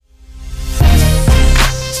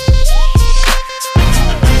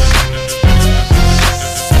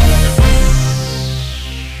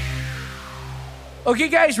Okay,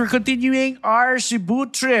 guys, we're continuing our Cebu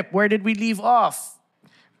trip. Where did we leave off?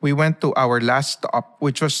 We went to our last stop,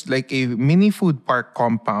 which was like a mini food park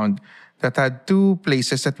compound that had two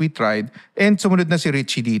places that we tried. And sumunod na si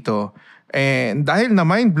Richie dito. And dahil na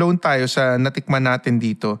mind blown tayo sa natikman natin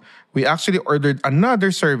dito, we actually ordered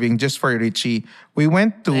another serving just for Richie. We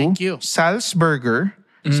went to Thank you. Sal's Burger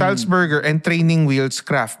and Training Wheels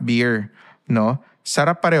Craft Beer. No?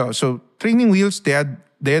 Sarap pareho. So Training Wheels, they had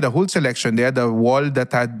a whole selection. They had a wall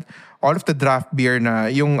that had all of the draft beer na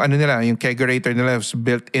yung yung kegerator nila was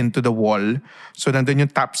built into the wall. So nandun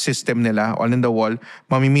yung tap system nila all in the wall.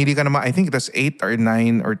 Mamimili ka naman, I think it was 8 or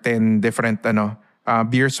 9 or 10 different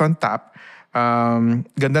beers on tap.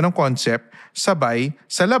 Ganda ng concept. Sabay,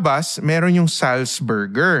 sa labas, meron yung Sal's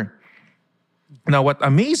Burger. Now, what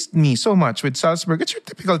amazed me so much with Sal's Burger, it's your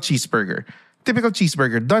typical cheeseburger. Typical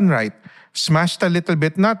cheeseburger, done right. Smashed a little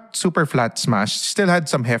bit, not super flat smashed. Still had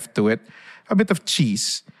some heft to it. A bit of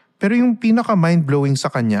cheese. Pero yung pinaka mind-blowing sa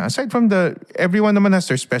kanya, aside from everyone naman has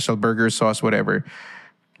their special burger sauce, whatever,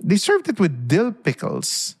 they served it with dill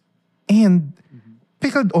pickles and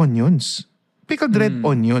pickled onions. Pickled red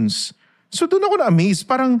onions. So doon ako na-amaze.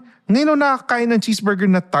 Parang ngayon ako nakakain ng cheeseburger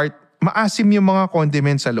na tart, maasim yung mga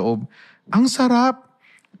condiments sa loob. Ang sarap.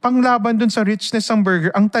 Panglaban dun sa richness ng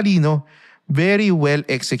burger. Ang talino. Very well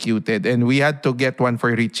executed. And we had to get one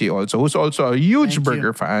for Richie also, who's also a huge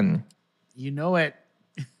burger fan. You know it.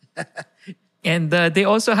 And they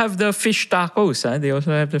also have the fish tacos. Huh? They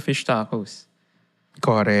also have the fish tacos.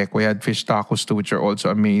 Correct. We had fish tacos too, which are also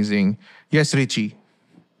amazing. Yes, Richie.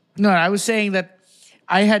 No, I was saying that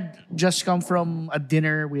I had just come from a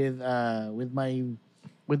dinner with my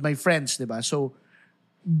friends, diba? So,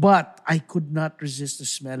 but I could not resist the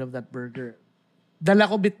smell of that burger. Dala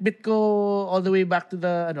ko bit ko all the way back to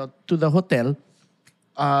the hotel.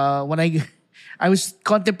 When I was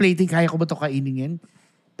contemplating kaya ko ba to kainin.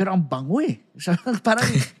 Pero ang bango eh. So, parang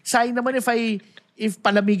sayang naman if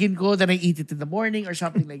palamigin ko, then I eat it in the morning or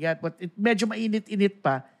something like that. But it medyo mainit-init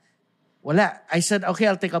pa. Wala. I said, okay,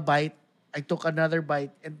 I'll take a bite. I took another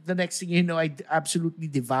bite. And the next thing you know, I absolutely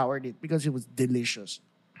devoured it because it was delicious.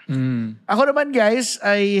 Ako naman, guys,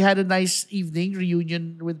 I had a nice evening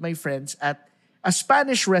reunion with my friends at a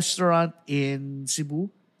Spanish restaurant in Cebu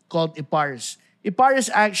called Ipar's.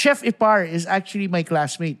 Chef Ipar is actually my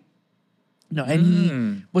classmate. No, and he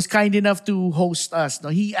was kind enough to host us. No,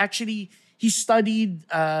 he studied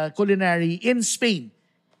culinary in Spain,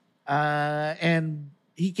 and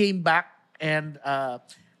he came back and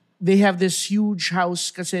they have this huge house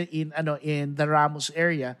kasi in the Ramos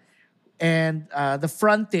area, and the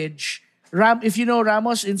frontage. If you know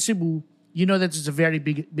Ramos in Cebu, you know that it's a very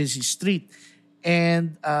busy street,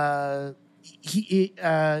 and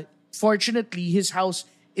fortunately his house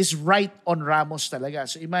is right on Ramos talaga.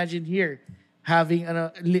 So imagine here having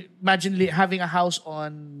having a house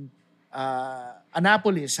on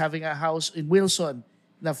Annapolis, having a house in Wilson,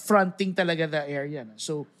 na fronting talaga the area.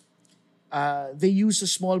 So they use a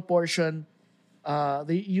small portion.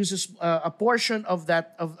 They use a portion of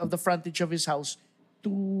that of the frontage of his house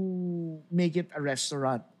to make it a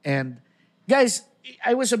restaurant. And guys,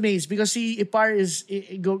 I was amazed because Ipar is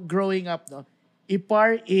growing up. No,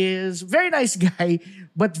 Ipar is very nice guy,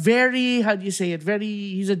 but very, how do you say it?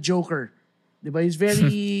 He's a joker. Diba? He's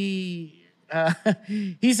very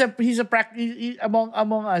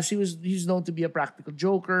among us. He's known to be a practical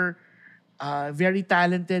joker. Very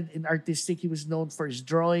talented in artistic. He was known for his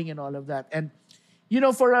drawing and all of that. And he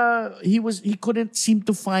couldn't seem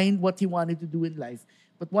to find what he wanted to do in life.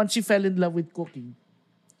 But once he fell in love with cooking,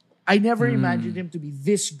 I never imagined him to be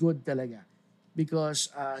this good talaga,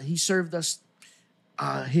 because he served us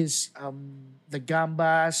the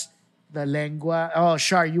gambas, the lengua. Oh,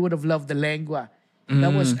 Shar, you would have loved the lengua.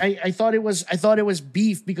 That was I thought it was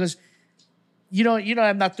beef because you know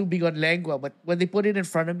I'm not too big on lengua, but when they put it in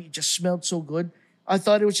front of me, it just smelled so good. I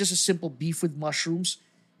thought it was just a simple beef with mushrooms,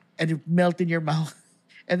 and it melt in your mouth.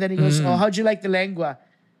 And then he goes, "Oh, how'd you like the lengua?"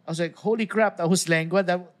 I was like, "Holy crap, that was lengua.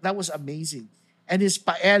 That was amazing." And his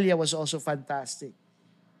paella was also fantastic.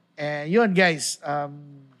 And yun, guys,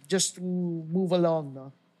 just to move along,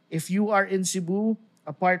 no? If you are in Cebu,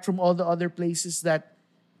 apart from all the other places that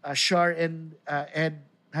Shar and Ed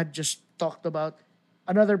had just talked about,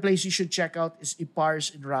 another place you should check out is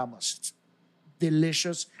Ipar's in Ramos. It's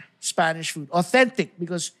delicious Spanish food. Authentic,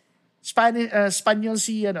 because Spanish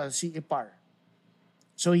si Ipar.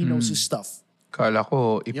 So he knows his stuff. Kala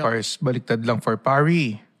ko, Ipar's baliktad lang for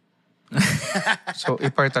pari. So,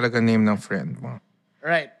 Ipar talaga name ng friend mo.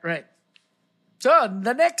 Right. So,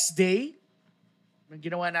 the next day, ang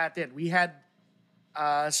ginawa natin, we had,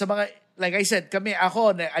 like I said,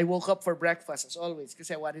 I woke up for breakfast as always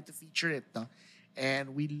because I wanted to feature it, no? And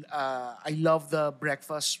I love the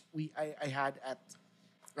breakfast I had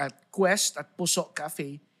at Quest at Puso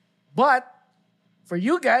Cafe. But for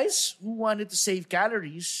you guys who wanted to save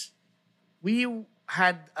calories, we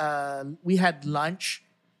had lunch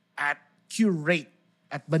at Curate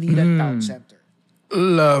at Manila Town Center.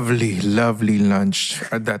 Lovely lunch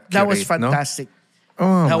at that That was Curate, no? fantastic.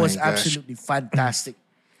 Oh That my was gosh. absolutely fantastic.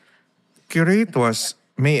 Curate was,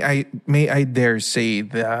 may I dare say,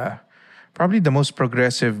 probably the most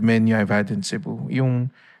progressive menu I've had in Cebu.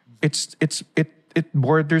 It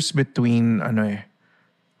borders between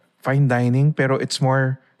fine dining, pero it's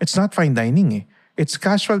not fine dining eh. It's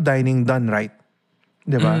casual dining done right.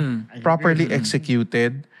 'Di ba? Properly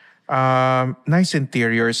executed. Nice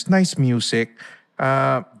interiors, nice music,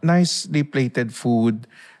 nicely plated food,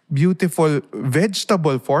 beautiful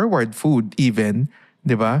vegetable forward food even,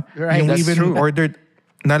 'di ba? Right, Yung that's even true. ordered,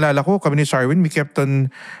 naalala ko kami ni Sharwin, we kept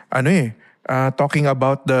on talking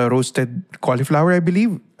about the roasted cauliflower, I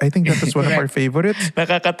believe. I think that was one of our favorites.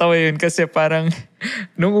 Nakakatawa yun kasi parang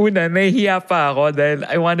nung una, nahihiya pa ako dahil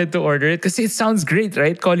I wanted to order it kasi it sounds great,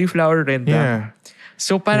 right? Cauliflower renta. Yeah.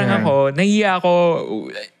 So parang Yeah. nahihiya ako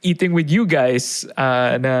eating with you guys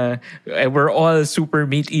na we're all super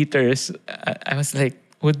meat eaters. I was like,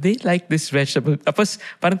 would they like this vegetable? Tapos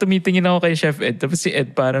parang tumitingin ako kay Chef Ed. Tapos si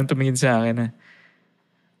Ed parang tumingin sa akin na,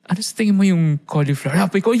 ano sa tingin mo yung cauliflower?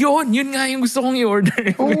 Sabi ko, yun nga yung gusto kong i-order.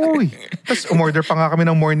 Uy. Tapos umorder pa nga kami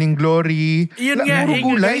ng Morning Glory. Yun nga,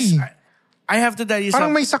 Puro gulay. guys, I have to tell you Parang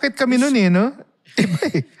something. may sakit kami nun eh, no? Iba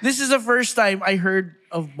eh. This is the first time I heard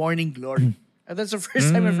of Morning Glory. And that's the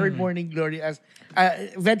first time I've heard Morning Glory as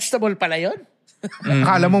vegetable pala yun.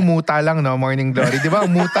 Akala mo muta lang, no? Morning Glory. Di ba?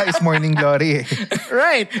 Muta is Morning Glory eh.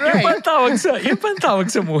 Right. Yung pantawag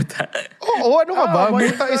sa muta. Oo, ano ka ba? Morning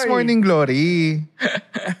Muta is Glory. Morning Glory.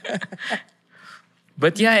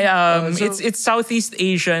 But yeah, So- it's Southeast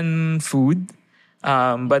Asian food.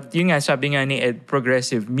 But yun nga, sabi nga ni Ed,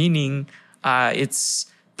 progressive. Meaning, it's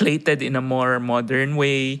plated in a more modern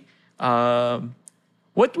way.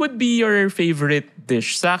 What would be your favorite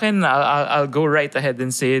dish? Sa akin, I'll go right ahead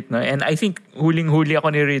and say it. No? And I think huling-huli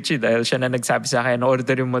ako ni Richie dahil siya na nagsabi sa akin,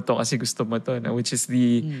 orderin mo to kasi gusto mo to. No? Which is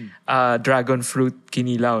the dragon fruit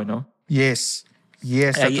kinilaw. No? Yes.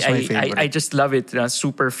 Yes, that was my favorite. I just love it.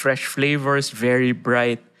 Super fresh flavors, very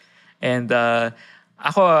bright. And I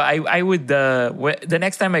would, the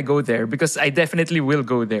next time I go there, because I definitely will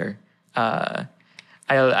go there, I'll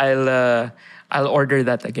order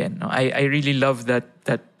that again. No? I really love that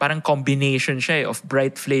parang combination siya of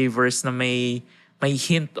bright flavors na may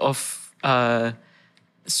hint of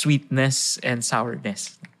sweetness and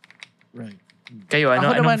sourness. Right. Kayo, Ako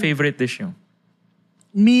anong naman- favorite dish nyo?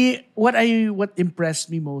 What impressed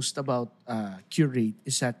me most about Curate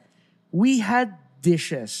is that we had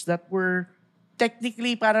dishes that were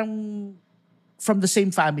technically parang from the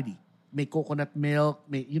same family. May coconut milk,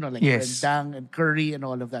 may like Yes. rendang and curry and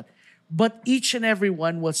all of that. But each and every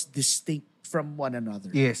one was distinct from one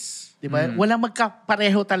another. Yes. Di ba? Walang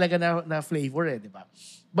magkapareho talaga na flavor di ba?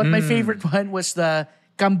 But my favorite one was the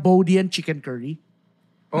Cambodian chicken curry.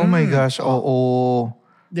 Oh my gosh, oo.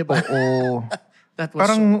 Di ba? Oo. That was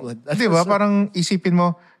Parang, so good. That di was ba? Parang isipin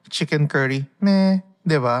mo, chicken curry, meh,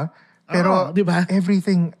 di ba? Pero Oo, di ba?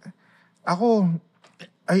 everything,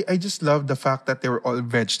 I just love the fact that they were all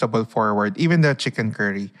vegetable forward. Even the chicken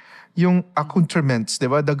curry. Yung accoutrements, di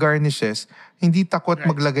ba? The garnishes, hindi takot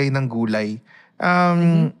maglagay ng gulay.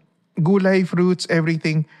 Gulay, fruits,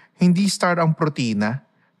 everything. Hindi star ang protina.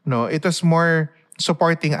 No? It was more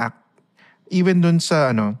supporting act. Even dun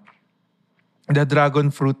sa, the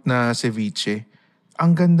dragon fruit na ceviche.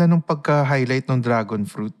 Ang ganda ng pagka-highlight ng dragon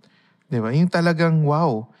fruit. Di ba? Yung talagang,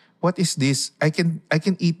 wow, what is this? I can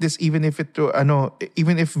eat this even if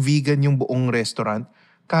even if vegan yung buong restaurant.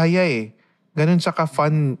 Kaya eh. Ganun siya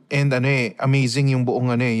ka-fun and amazing yung buong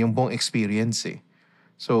experience eh.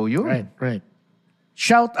 So, yun. Right.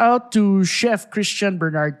 Shout out to Chef Christian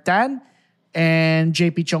Bernard Tan and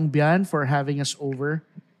JP Chongbian for having us over.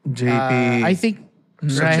 JP. I think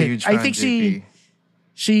Such a huge fan, I think JP.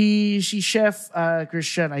 si Chef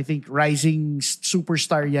Christian, I think rising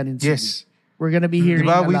superstar yan in Cebu. Yes. We're gonna be hearing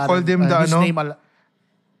Diba, a we lot called of, him the his name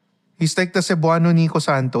He's like the Cebuano Nico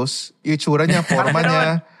Santos. Yung itsura niya, forma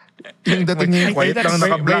niya. Yung dating niya, quiet lang,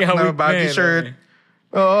 naka-black na baggy shirt.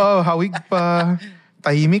 Oo, hawig pa.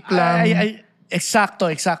 Tahimik lang. Eksakto.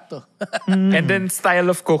 And then style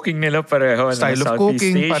of cooking nila pareho. Style of Southeast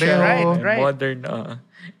cooking Asia, pareho. and Right. modern.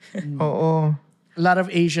 Oo. A lot of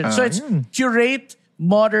Asian. So it's yun. Curate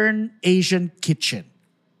Modern Asian Kitchen.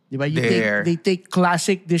 Diba? There. They take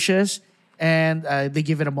classic dishes and they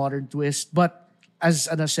give it a modern twist. But as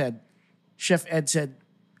Ana said, Chef Ed said,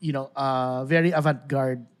 very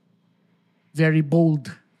avant-garde, very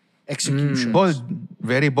bold executions. Bold.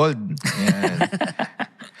 Very bold. Yan.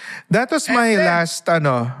 That was my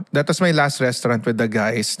last restaurant with the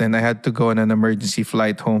guys. Then I had to go on an emergency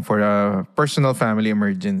flight home for a personal family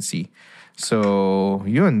emergency. So,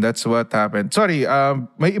 yun, that's what happened. Sorry,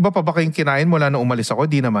 may iba pa ba kayong kinain mula nung umalis ako?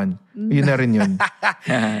 Di naman. Yun na rin yun.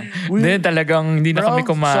 Hindi, talagang hindi na Bro, kami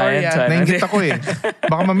kumain. sorry, Nainggit ako eh.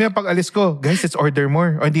 Baka mamaya pag alis ko, guys, let's order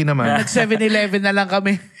more. O hindi naman. Nag 7-Eleven na lang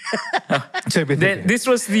kami. This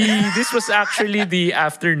was actually the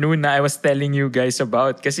afternoon na I was telling you guys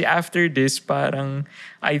about. Kasi after this, parang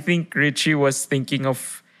I think Richie was thinking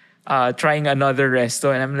of trying another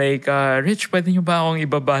resto. And I'm like, Rich, pwede nyo ba akong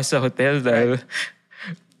ibaba sa hotel? Dahil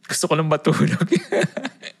gusto ko lang matulog.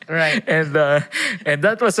 Right. And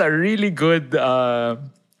that was a really good...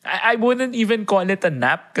 I wouldn't even call it a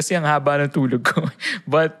nap kasi ang haba ng tulog ko.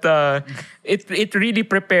 But it really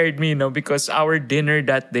prepared me, because our dinner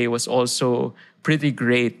that day was also pretty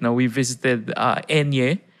great. We visited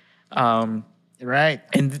Enye. Right.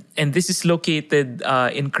 And this is located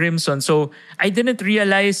in Crimson. So I didn't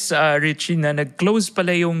realize, Richie, na nag-close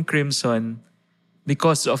pala yung Crimson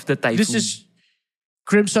because of the typhoon. This is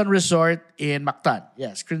Crimson Resort in Mactan.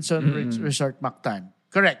 Yes, Crimson Resort Mactan.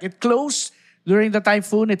 Correct. It closed during the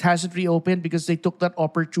typhoon. It hasn't reopened because they took that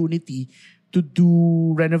opportunity to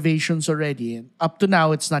do renovations already. And up to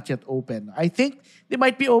now, it's not yet open. I think they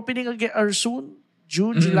might be opening again or soon,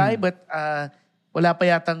 June, July, but wala pa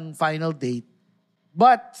yatang final date.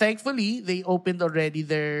 But thankfully, they opened already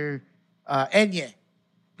their Enye.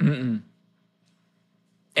 And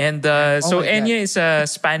so Enye is a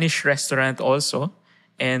Spanish restaurant also.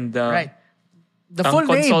 And Right. The ang full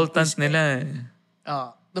name consultant is, nila.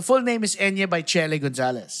 the full name is Enye by Chele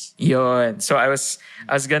Gonzalez. Yun. So I was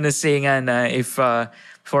gonna say nga na if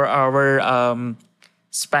for our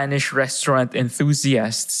Spanish restaurant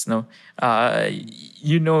enthusiasts,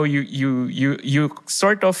 you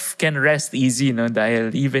sort of can rest easy,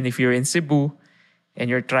 dahil even if you're in Cebu and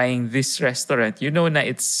you're trying this restaurant, na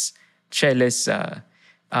it's Chele's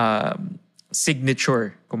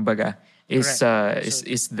signature, kumbaga,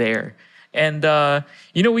 is there. And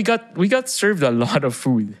we got served a lot of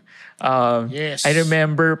food. Yes. I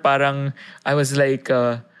remember parang I was like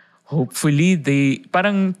hopefully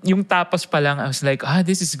parang yung tapas pa lang, I was like,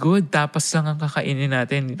 this is good. Tapas lang ang kakainin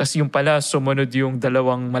natin. Tapos yung pala, sumunod yung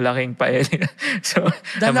dalawang malaking paella. So,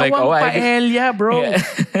 I'm like, paella, bro. Yeah.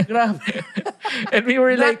 Grabe. And we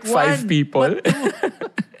were like Not 5 one, people.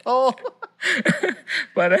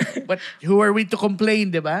 but 2. But who are we to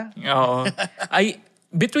complain, di ba? Oo.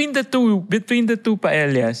 Between the two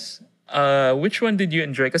paellas, which one did you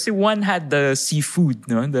enjoy? Kasi one had the seafood,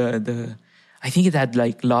 no? I think it had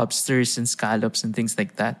like lobsters and scallops and things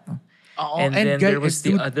like that. No? And then there was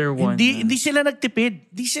the other one. Hindi sila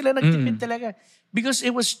nagtipid. Hindi sila nagtipid talaga. Because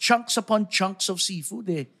it was chunks upon chunks of seafood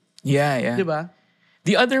eh. Yeah. Diba?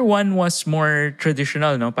 The other one was more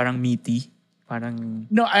traditional, no? Parang meaty. Parang...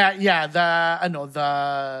 No,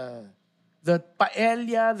 the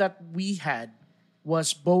paella that we had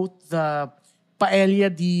was both the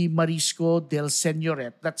paella di Marisco del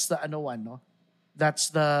Senyoret. That's the one, no? That's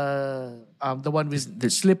the one with the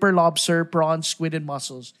slipper lobster, prawns, squid, and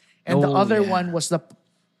mussels. And the other one was the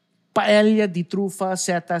paella di trufa,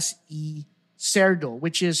 setas y cerdo,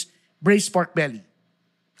 which is braised pork belly.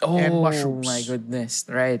 And mushrooms. My goodness.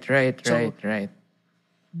 Right.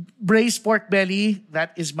 Braised pork belly,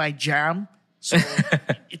 that is my jam. So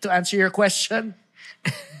to answer your question,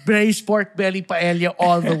 braised pork belly paella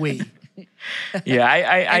all the way. Yeah,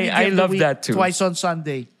 I love that too. Twice on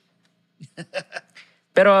Sunday.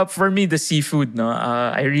 Pero for me, the seafood,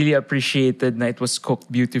 I really appreciated na it was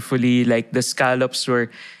cooked beautifully. Like the scallops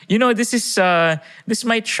were, this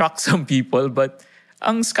might shock some people, but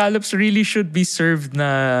ang scallops really should be served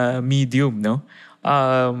na medium, no?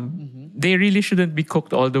 They really shouldn't be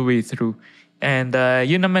cooked all the way through. And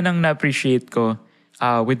yun naman ang na-appreciate ko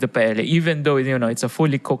with the paella. Even though, it's a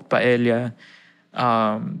fully cooked paella,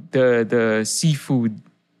 the seafood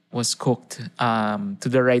was cooked to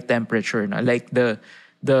the right temperature. No? Like the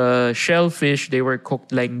shellfish, they were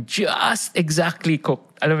cooked like just exactly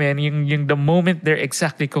cooked. Alam mo yan, yung the moment they're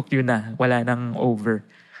exactly cooked, yun na. Wala nang over.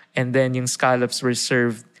 And then yung scallops were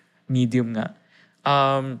served medium nga.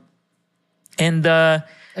 And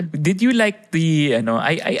did you like the,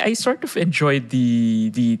 I sort of enjoyed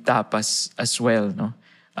the tapas as well, no?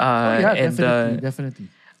 Yeah, and, definitely.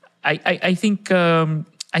 I think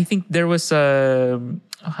there was a,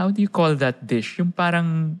 how do you call that dish? Yung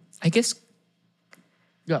parang, I guess,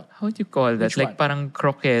 Go. How do you call that? Which Like one? parang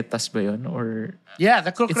croquetas ba yun? Or Yeah,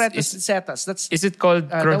 the croquetas It's- setas. That's is it called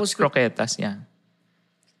that was croquetas? Yeah.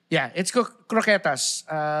 yeah, it's croquetas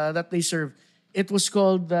that they serve. It was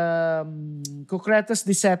called croquetas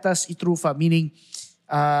de setas y trufa, meaning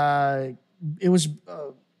it was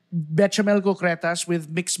bechamel croquetas with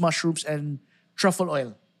mixed mushrooms and truffle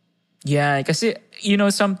oil. Yeah, kasi,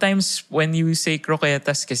 sometimes when you say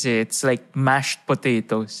croquetas kasi it's like mashed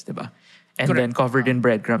potatoes, diba? And Correct. then covered in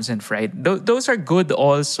breadcrumbs and fried. Those are good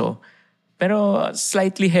also. Pero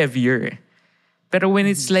slightly heavier. Pero when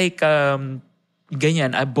it's like,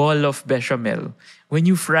 ganyan, a ball of bechamel, when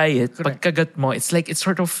you fry it, Correct. pagkagat mo, it's like, it's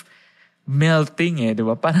sort of melting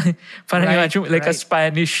diba? Parang Right, imagine like a right.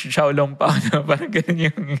 Spanish xiaolong pao, no? Parang ganun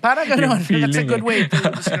yung, Parang yung ganon. feeling. That's a good way to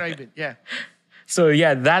describe it. Yeah. So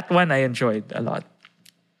yeah, that one I enjoyed a lot.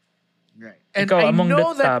 Right. And Ikaw, I among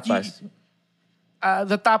know the that tapas.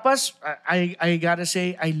 the tapas, I gotta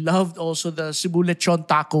say, I loved also the Cebu lechon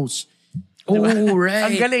tacos. Oh,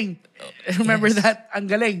 right. Ang galing. Remember Yes. that? Ang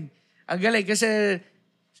galing. Ang galing kasi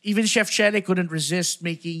even Chef Chele couldn't resist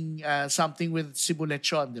making something with Cebu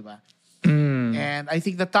lechon, di ba? And I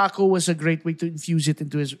think the taco was a great way to infuse it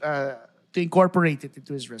into his, to incorporate it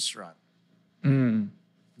into his restaurant.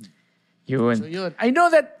 Yun. So yun. I know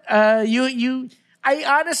that I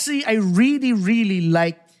really, really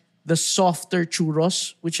like the softer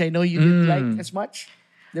churros, which I know you didn't like as much.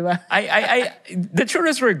 Diba? The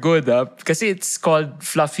churros were good kasi it's called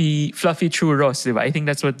fluffy churros, diba? I think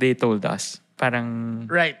that's what they told us. Parang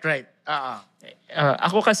Right.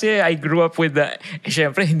 ako kasi I grew up with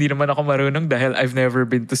syempre hindi naman ako marunong dahil I've never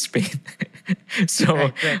been to Spain. So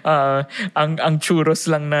Right. ang churros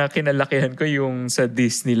lang na kinalakihan ko yung sa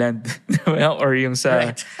Disneyland diba? Or yung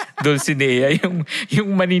sa Right. Dulcinea,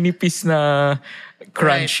 yung maninipis na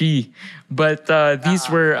crunchy. But these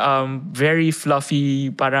were very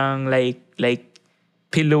fluffy, parang like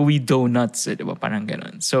pillowy donuts, diba? Parang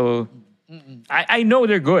ganun. So I know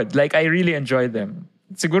they're good. Like I really enjoyed them.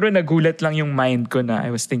 Siguro nagulat lang yung mind ko na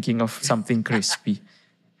I was thinking of something crispy.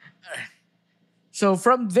 So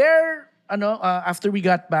from there, after we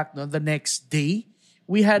got back, the next day,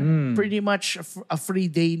 we had pretty much a free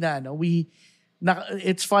day na.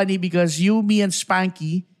 It's funny because you, me, and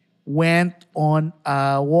Spanky went on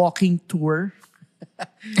a walking tour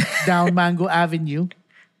down Mango Avenue,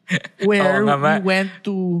 where Oo nga, we went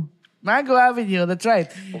to Mango Avenue. That's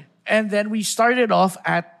right. And then we started off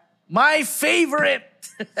at my favorite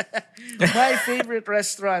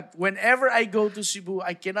restaurant. Whenever I go to Cebu,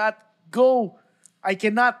 I cannot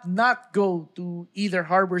not go to either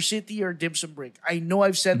Harbor City or Dim Sum Break. I know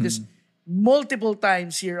I've said this multiple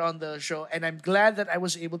times here on the show, and I'm glad that I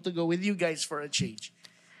was able to go with you guys for a change.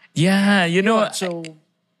 Yeah, So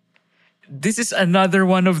this is another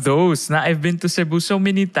one of those na I've been to Cebu so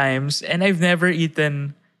many times and I've never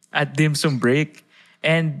eaten at Dim Sum Break.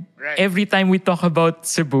 And Right. every time we talk about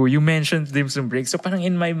Cebu, you mentioned Dim Sum Break. So parang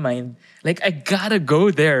in my mind, like I gotta go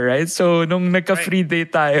there, right? So nung nagka-free day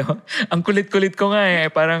tayo, ang kulit-kulit ko nga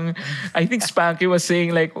parang I think Spanky was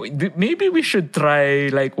saying like, maybe we should try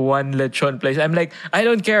like one lechon place. I'm like, I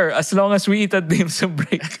don't care. As long as we eat at Dim Sum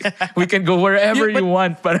Break, we can go wherever you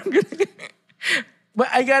want. Parang But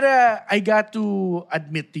I got to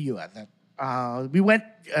admit to you that we went.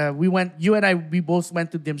 You and I. We both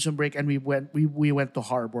went to Dim Sum Break, and we went to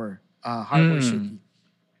Harbor City.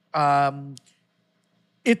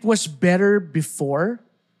 It was better before.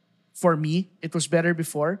 For me, it was better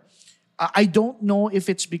before. I don't know if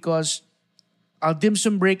it's because Dim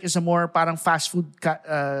Sum Break is a more parang fast food,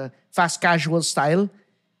 fast casual style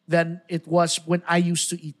than it was when I used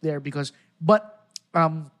to eat there.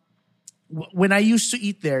 When I used to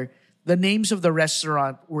eat there, the names of the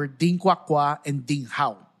restaurant were Ding Kwa Kwa and Ding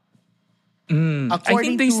Hao. I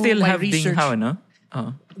think they to still my have research, Ding Hao, no?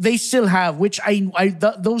 Oh. They still have, which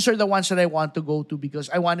those are the ones that I want to go to because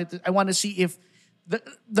I want to see if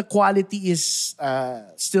the quality is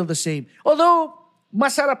still the same. Although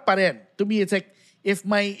masarap pa rin. To me, it's like if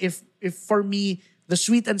for me the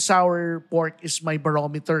sweet and sour pork is my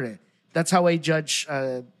barometer. That's how I judge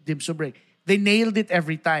Dim Sum Break. They nailed it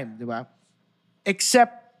every time, di ba?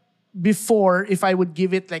 Except before, if I would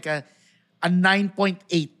give it like a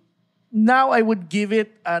 9.8. Now I would give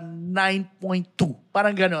it a 9.2.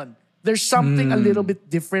 Parang ganon. There's something a little bit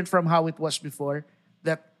different from how it was before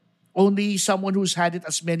that only someone who's had it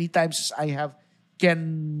as many times as I have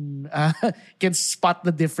can spot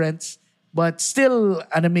the difference. But still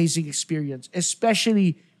an amazing experience,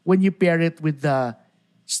 especially when you pair it with the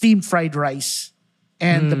steamed fried rice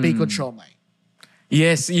and the bacon siomai.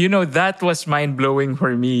 Yes, that was mind-blowing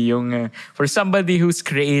for me. For somebody who's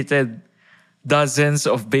created dozens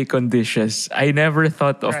of bacon dishes. I never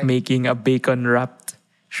thought of Right. making a bacon wrapped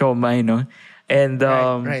siomai, no? And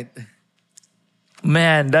Right.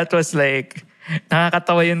 man, that was like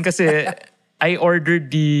nakakatawa yun kasi I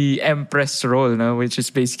ordered the Empress roll, no, which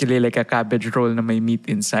is basically like a cabbage roll na may meat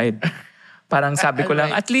inside. Parang sabi ko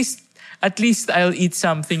lang, Right. at least I'll eat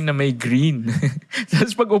something na may green.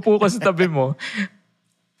 Tapos pag upo ko sa tabi mo,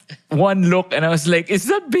 one look and I was like, is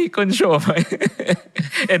that bacon siomai?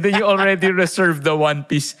 And then you already reserved the one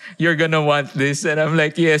piece. You're gonna want this. And I'm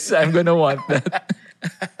like, yes, I'm gonna want that.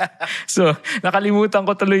 So, nakalimutan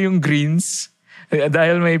ko tuloy yung greens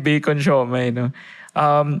dahil may bacon siomai, no?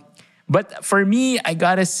 But for me, I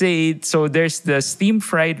gotta say, so there's the steamed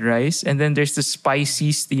fried rice and then there's the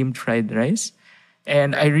spicy steamed fried rice.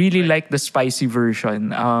 And I really like the spicy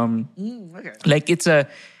version. Okay. Like it's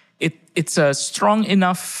a strong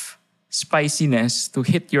enough spiciness to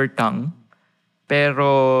hit your tongue,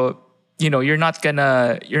 pero you're not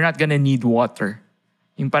gonna need water.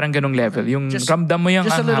 Yung parang ganong level. Yung ramdam mo yung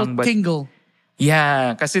Just a little anghang, but tingle.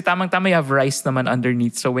 yeah, kasi tamang-tama you have rice naman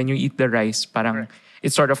underneath. So when you eat the rice, parang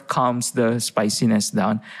it sort of calms the spiciness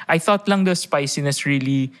down. I thought lang the spiciness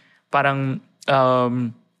really parang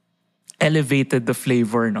elevated the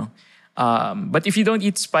flavor, no? But if you don't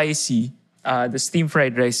eat spicy, the steamed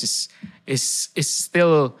fried rice is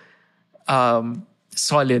still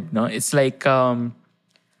solid, no? It's like I'm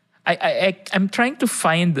trying to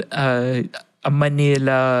find a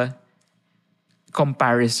Manila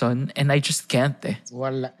comparison and I just can't.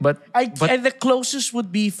 Wala. But And the closest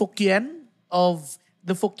would be Fukien of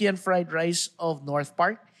the Fukien fried rice of North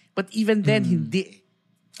Park. But even then, hindi.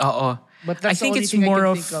 oo. But that's I think the only it's thing more I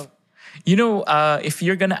of, can think of. if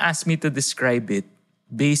you're gonna ask me to describe it,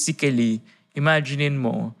 basically, imaginein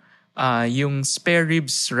mo, yung spare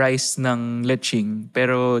ribs rice ng leching,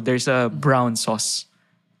 pero there's a brown sauce.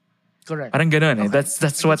 Correct. Parang ganun eh. Okay.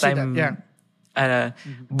 That's I what can see I'm... that, yeah.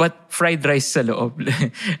 But fried rice sa loob.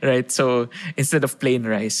 Right? So, instead of plain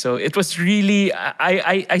rice. So, it was really...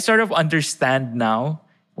 I sort of understand now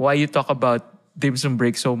why you talk about dim sum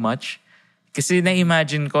break so much. Kasi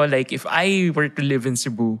na-imagine ko, like, if I were to live in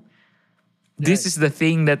Cebu, this is the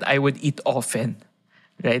thing that I would eat often.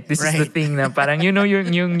 Right? This is the Right. thing na parang,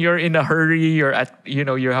 you're in a hurry, you're at,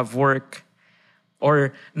 you have work.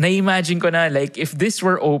 Or na-imagine ko na, like, if this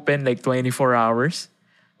were open like 24 hours,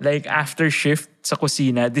 like after shift sa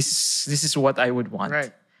kusina, this is what I would want.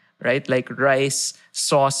 Right. Right? Like rice,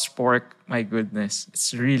 sauce, pork. My goodness.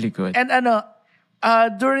 It's really good. And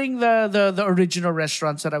during the original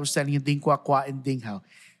restaurants that I was telling you, Ding Kwa Kwa and Ding Hao,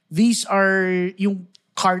 these are yung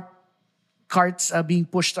carts being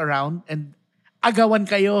pushed around and agawan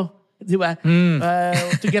kayo, di ba?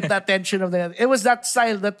 To get the attention of the... It was that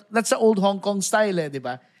style, that's the old Hong Kong style, di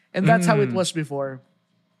ba? And that's how it was before.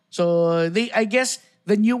 So I guess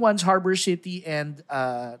the new ones, Harbor City and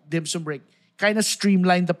Dim Sum Break, kind of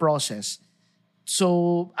streamlined the process.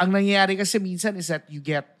 So ang nangyayari kasi minsan is that you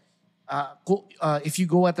get, if you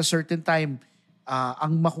go at a certain time,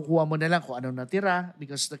 ang makukuha mo na lang kung ano natira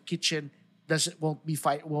because the kitchen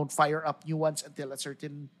won't fire up new ones until a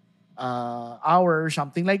certain hour or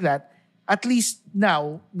something like that. At least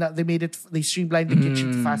now they streamlined the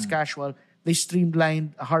kitchen to fast casual. They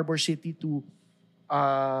streamlined Harbor City to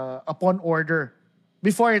upon order.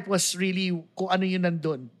 Before it was really kung ano yun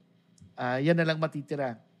nandun. Yan na lang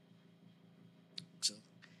matitira.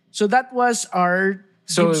 So that was our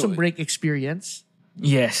Dim Sum Break experience.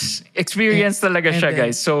 Yes. Experience talaga siya, then-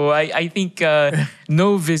 guys. So I think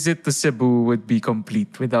no visit to Cebu would be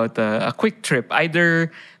complete without a quick trip.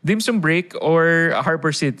 Either Dim Sum Break or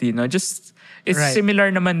Harbor City. No? Just, it's Right.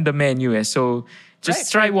 similar naman the menu. So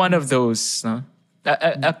just try one of those. No?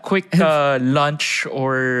 A quick lunch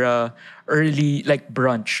or early like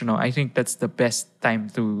brunch. No? I think that's the best time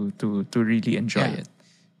to really enjoy it.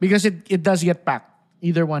 Because it does get packed.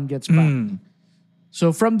 Either one gets packed.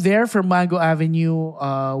 So from there, from Mango Avenue,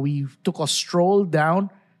 we took a stroll down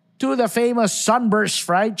to the famous Sunburst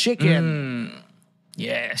Fried Chicken.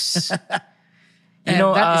 Yes. And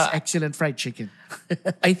that is excellent fried chicken.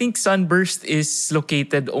 I think Sunburst is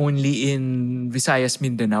located only in Visayas,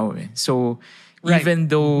 Mindanao. So Right. even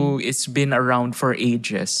though it's been around for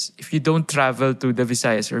ages, if you don't travel to the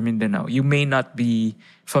Visayas or Mindanao, you may not be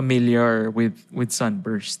familiar with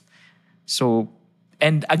Sunburst. So,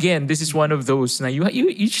 and again, this is one of those na you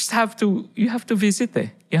just have to visit.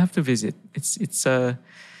 You have to visit. It's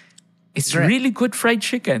Right. really good fried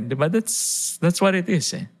chicken, diba? That's what it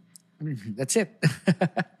is. That's it.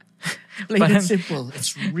 Plain and simple.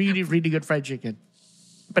 It's really, really good fried chicken.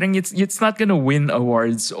 Parang it's not gonna win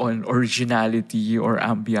awards on originality or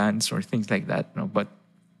ambience or things like that, no. But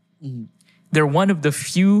they're one of the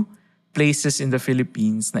few places in the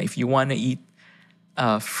Philippines na if you want to eat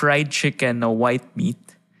fried chicken na white meat,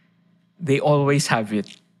 they always have it.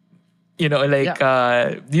 You know, like,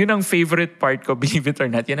 yun ang favorite part ko, believe it or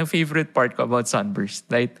not. Yun ang favorite part ko about Sunburst.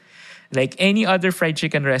 Like any other fried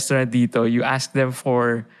chicken restaurant dito, you ask them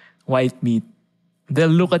for white meat, they'll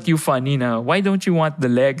look at you funny na, why don't you want the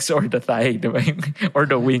legs or the thigh, diba? Or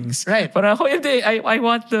the wings? Right. Parang ako, hindi, I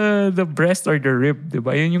want the breast or the rib,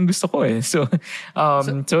 diba? Yun yung gusto ko eh. So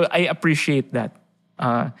I appreciate that.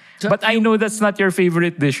 But I know that's not your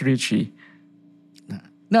favorite dish, Richie.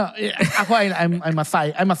 No, ako I'm a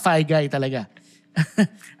thigh guy talaga.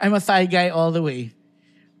 I'm a thigh guy all the way.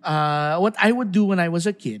 What I would do when I was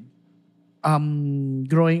a kid,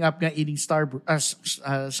 growing up nga eating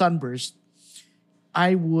Sunburst,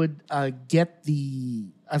 I would get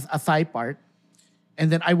a thigh part, and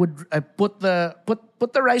then I would put the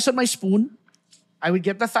rice on my spoon. I would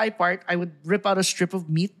get the thigh part. I would rip out a strip of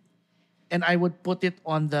meat, and I would put it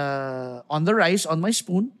on the rice on my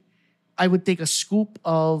spoon. I would take a scoop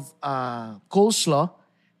of coleslaw,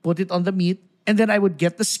 put it on the meat, and then I would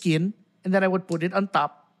get the skin, and then I would put it on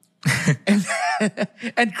top.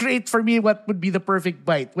 and create for me what would be the perfect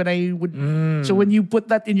bite so when you put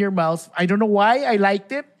that in your mouth, I don't know why I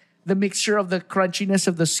liked it, the mixture of the crunchiness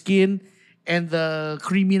of the skin and the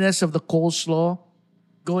creaminess of the coleslaw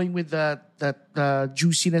going with the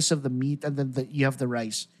juiciness of the meat, and then you have the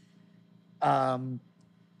rice. To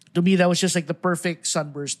me that was just like the perfect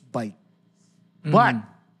Sunburst bite. But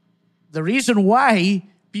the reason why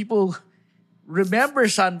people remember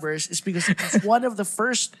Sunburst is because it's one of the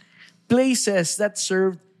first places that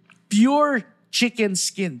served pure chicken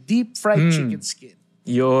skin, deep fried chicken skin.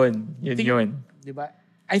 Yun. Diba?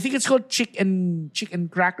 I think it's called chicken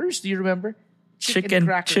crackers. Do you remember? Chicken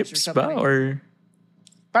chips ba? Or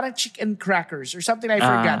parang chicken crackers or something. I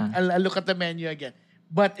forgot. I'll look at the menu again.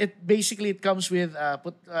 But it comes with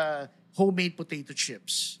homemade potato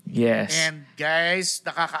chips. Yes. And guys,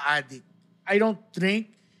 nakaka-addict. I don't drink,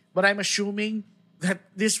 but I'm assuming that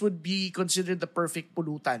this would be considered the perfect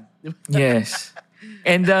pulutan. Yes.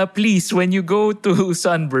 And please, when you go to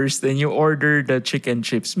Sunburst and you order the chicken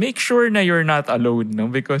chips, make sure na you're not alone, no?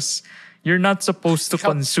 Because you're not supposed to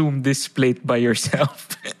consume this plate by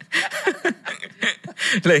yourself.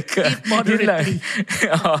 Like, eat moderately.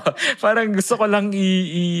 Parang gusto ko lang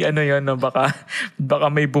ano yun, no? Baka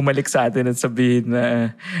may bumalik sa atin at sabihin na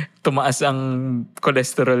tumaas ang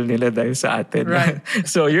cholesterol nila dahil sa atin. Right.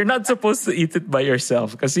 So you're not supposed to eat it by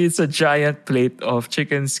yourself kasi it's a giant plate of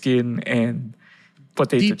chicken skin and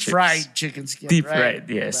potato chips. Deep fried chicken skin. Deep right? fried,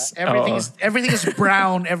 yes. Everything is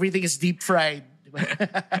brown. Everything is deep fried.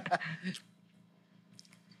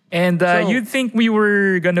 And you'd think we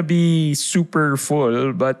were gonna be super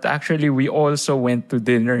full, but actually we also went to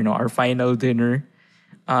dinner, our final dinner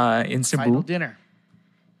in Cebu. Final dinner.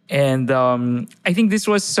 And I think this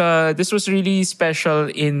was really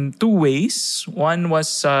special in two ways. One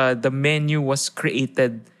was the menu was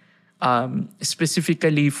created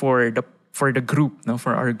specifically for the group, no,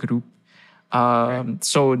 for our group.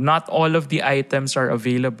 So not all of the items are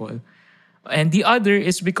available. And the other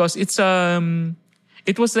is because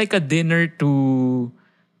it was like a dinner to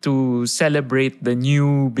celebrate the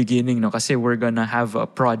new beginning, no? Kasi we're gonna have a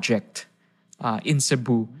project in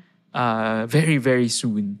Cebu very, very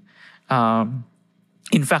soon.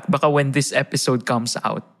 In fact, baka when this episode comes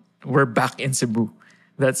out, we're back in Cebu.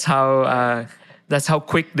 That's how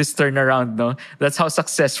quick this turnaround, no? That's how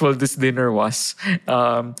successful this dinner was.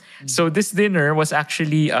 So this dinner was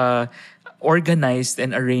actually organized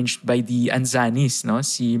and arranged by the Anzanis, no?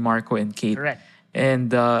 Si Marco and Kate. Correct.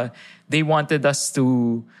 And they wanted us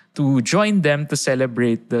to join them to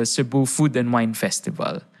celebrate the Cebu Food and Wine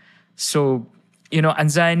Festival. So,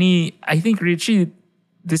 Anzani, I think, Richie,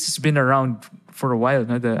 this has been around for a while,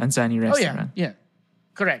 no? The Anzani restaurant. Oh yeah.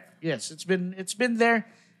 Correct. Yes, it's been there.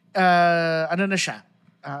 Ano na siya?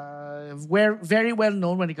 Very well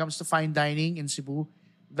known when it comes to fine dining in Cebu.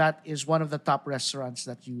 That is one of the top restaurants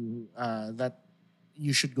that you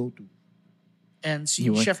should go to. And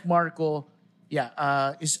si Chef Marco,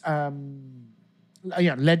 is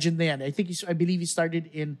legend na yan. I believe he started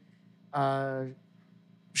in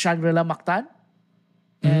Shangri-La Mactan,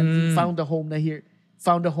 and he found a home na here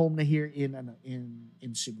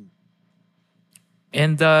in Cebu.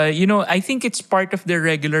 And I think it's part of their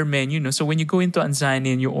regular menu, no? So when you go into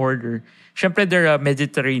Anzani and you order, syempre they're a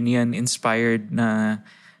Mediterranean inspired na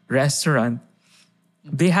restaurant.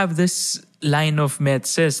 They have this line of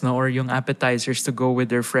metzes, no, or yung appetizers to go with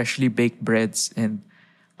their freshly baked breads. And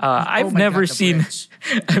I've never seen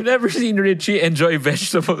Richie enjoy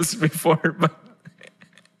vegetables before, but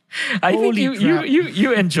I think Holy crap.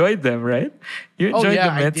 you enjoyed them, right? You Oh, enjoyed yeah,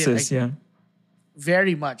 the I did. metzes, yeah.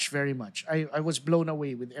 Very much, very much. I was blown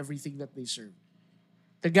away with everything that they serve.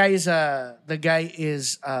 The guy is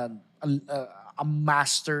a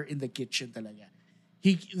master in the kitchen talaga.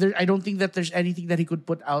 I don't think that there's anything that he could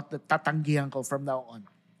put out that tatanggihan ko from now on.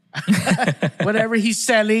 Whatever he's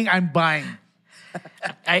selling, I'm buying.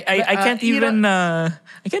 I can't even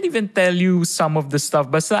I can't even tell you some of the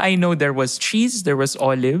stuff. But I know there was cheese, there was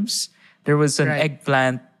olives, there was an Right.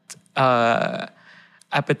 eggplant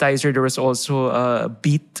appetizer. There was also a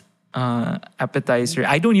beet appetizer.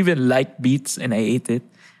 I don't even like beets, and I ate it.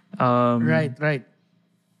 Right, right.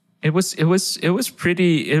 It was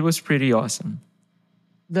pretty awesome.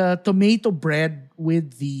 The tomato bread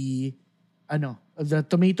with the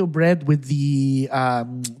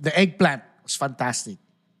eggplant was fantastic.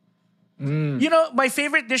 You know, my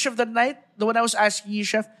favorite dish of the night, the one I was asking you,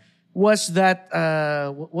 chef, was that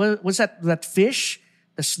was that fish,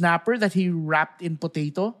 the snapper that he wrapped in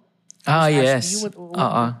potato. I was asking Yes.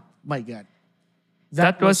 you my God,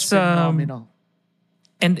 That was phenomenal.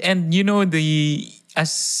 and you know, the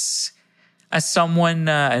as someone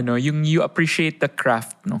you appreciate the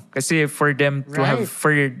craft, no, kasi for them to Right. have,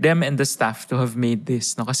 for them and the staff to have made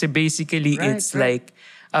this, no, kasi basically Right, it's right. like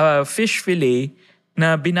a fish fillet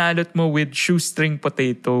na binalot mo with shoestring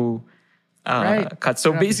potato Right. cut.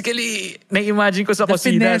 So Grabe. basically, na-imagine ko sa The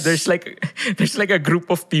kusina, finesse. there's like a group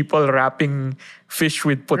of people wrapping fish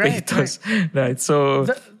with potatoes. Right. So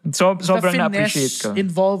sobrang na-appreciate finesse ko.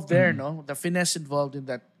 involved there, no? The finesse involved in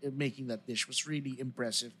making that dish was really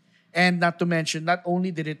impressive. And not to mention, not only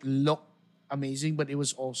did it look amazing, but it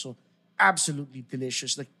was also absolutely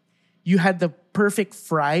delicious. Like, you had the perfect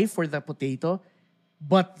fry for the potato,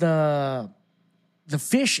 but the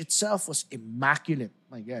fish itself was immaculate.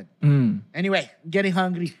 My God. Anyway, I'm getting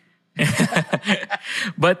hungry.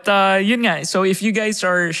 But yun nga, so if you guys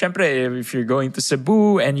are, syempre, if you're going to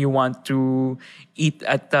Cebu and you want to eat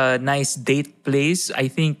at a nice date place, I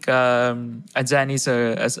think Adzani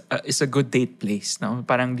is a good date place. No?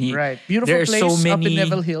 Parang Right. Beautiful there are place so up many, in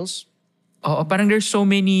Neville Hills. oh, parang there's so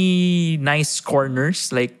many nice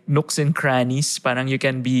corners, like nooks and crannies. Parang you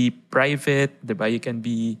can be private, diba?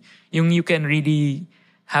 You can really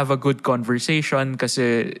have a good conversation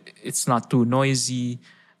kasi it's not too noisy.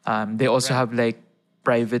 They also Right. have like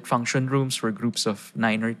private function rooms for groups of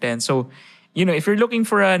 9 or 10. So, if you're looking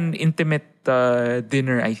for an intimate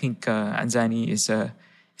dinner, I think Anzani is a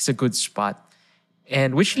good spot.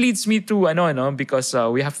 And which leads me to because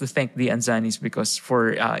we have to thank the Anzanis because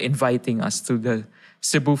for inviting us to the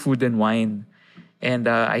Cebu Food and Wine. And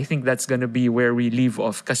I think that's gonna be where we leave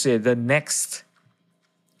off kasi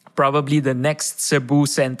probably the next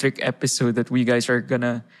Cebu-centric episode that we guys are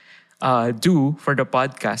gonna do for the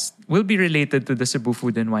podcast will be related to the Cebu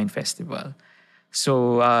Food and Wine Festival.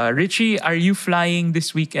 So, Richie, are you flying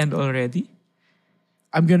this weekend already?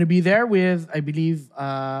 I'm going to be there with, I believe,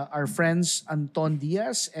 our friends Anton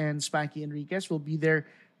Diaz and Spanky Enriquez will be there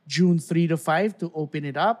June 3 to 5 to open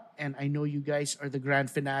it up. And I know you guys are the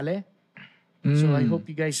grand finale. So I hope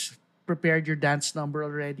you guys prepared your dance number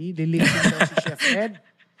already. Lilitin daw si Chef Ed.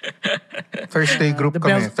 Thursday group the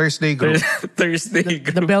kami. bells- Thursday group. Thursday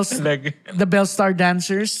The group bells, talaga. the Bellstar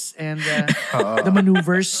dancers and the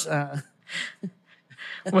maneuvers.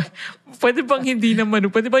 Pwede bang hindi naman,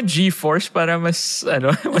 pwede bang G-Force para mas,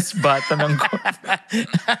 mas bata ng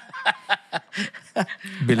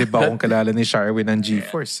Bilib akong kalala ni Sharwin ng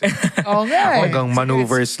G-Force. Oo nga eh. Hanggang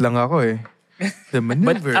maneuvers lang ako eh. The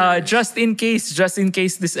maneuver. But just in case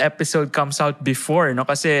this episode comes out before, no,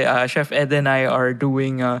 kasi Chef Ed and I are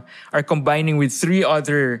combining with 3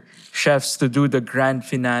 other chefs to do the grand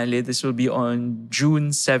finale. This will be on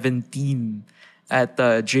June 17 at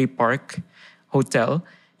J Park Hotel.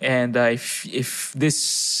 And if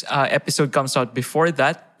this episode comes out before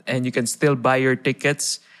that and you can still buy your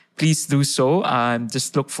tickets, please do so.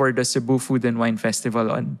 Just look for the Cebu Food and Wine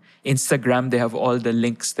Festival on Instagram. They have all the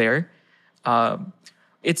links there. We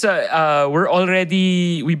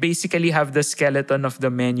basically have the skeleton of the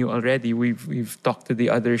menu already. We've talked to the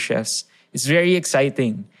other chefs. It's very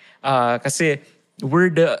exciting. Kasi we're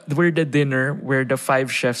the dinner where the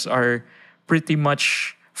 5 chefs are pretty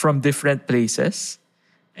much from different places.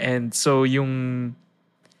 And so yung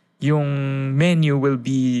menu will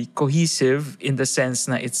be cohesive in the sense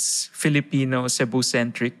na it's Filipino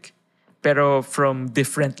Cebu-centric pero from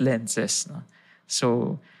different lenses. No?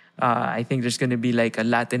 So I think there's going to be like a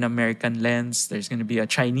Latin American lens. There's going to be a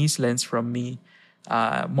Chinese lens from me.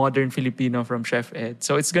 Modern Filipino from Chef Ed.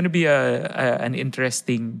 So it's going to be an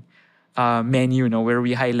interesting menu, where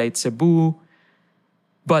we highlight Cebu,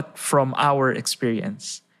 but from our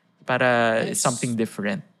experience. Para Nice. something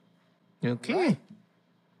different. Okay.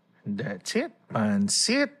 That's it.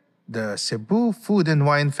 Pansit, the Cebu Food and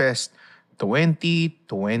Wine Fest 2023.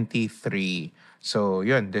 So,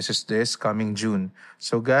 yun. This is this coming June.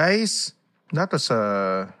 So, guys, that was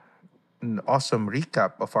an awesome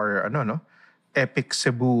recap of our, epic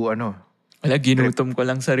Cebu, Wala, ginutom ko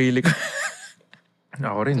lang sarili ko.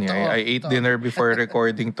 Ako rin. Totoo, I ate totoo. dinner before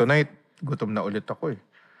recording tonight. Gutom na ulit ako eh.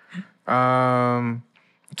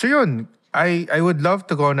 So yun, I would love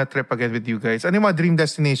to go on a trip again with you guys. Ano yung mga dream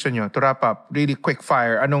destination nyo? To wrap up, really quick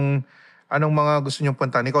fire. Anong mga gusto nyong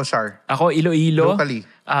puntahan? Ikaw, Shar. Ako, Iloilo. Locally.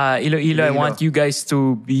 Iloilo, I Iloilo. want you guys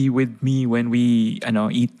to be with me when we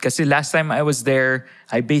eat. Kasi last time I was there,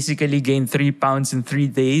 I basically gained 3 pounds in 3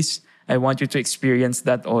 days. I want you to experience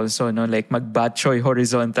that also. No? Like mag-batchoy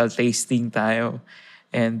horizontal tasting tayo.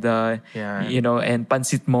 And, Yeah. and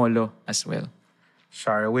pansit molo as well.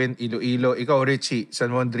 Sharwin, Iloilo. Ikaw, Richie,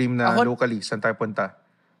 saan mo ang dream na Ako- locally? Saan tayo punta?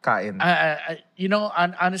 Kain.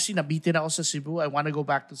 Honestly, nabitin ako sa Cebu. I want to go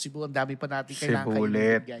back to Cebu. Ang dami pa natin kailangan Cebu kainin,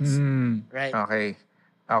 ulit. guys. Right? Okay.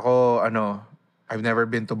 Ako, I've never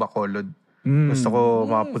been to Bacolod. Gusto ko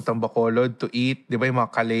makapuntang Bacolod to eat. Di ba yung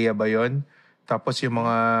mga kaleya ba yun? Tapos yung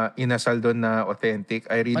mga inasal doon na authentic.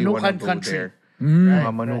 I really wanna Manukan go country. there. Right,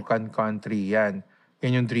 Mga Manukan country. Yan.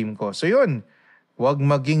 Yan yung dream ko. So yun. Huwag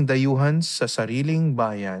maging dayuhan sa sariling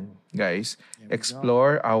bayan. Guys,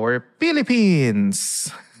 explore our Philippines.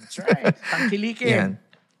 That's right. Tangkilikin. Yan.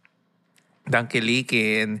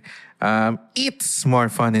 Tangkilikin. Eats more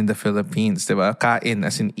fun in the Philippines, diba? Kain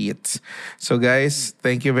as in eats. So guys,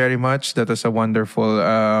 thank you very much. That was a wonderful,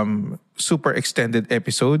 super extended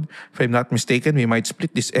episode. If I'm not mistaken, we might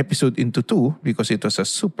split this episode into 2 because it was a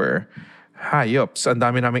super high-ups. Ang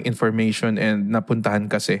dami naming information and napuntahan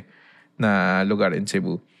kasi na lugar in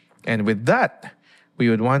Cebu. And with that, we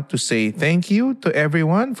would want to say thank you to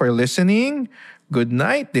everyone for listening. Good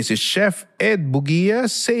night. This is Chef Ed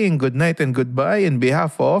Bugia saying good night and goodbye in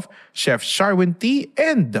behalf of Chef Sharwin T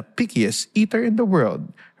and the pickiest eater in the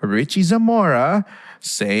world, Richie Zamora,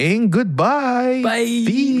 saying goodbye. Bye.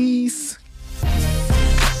 Peace.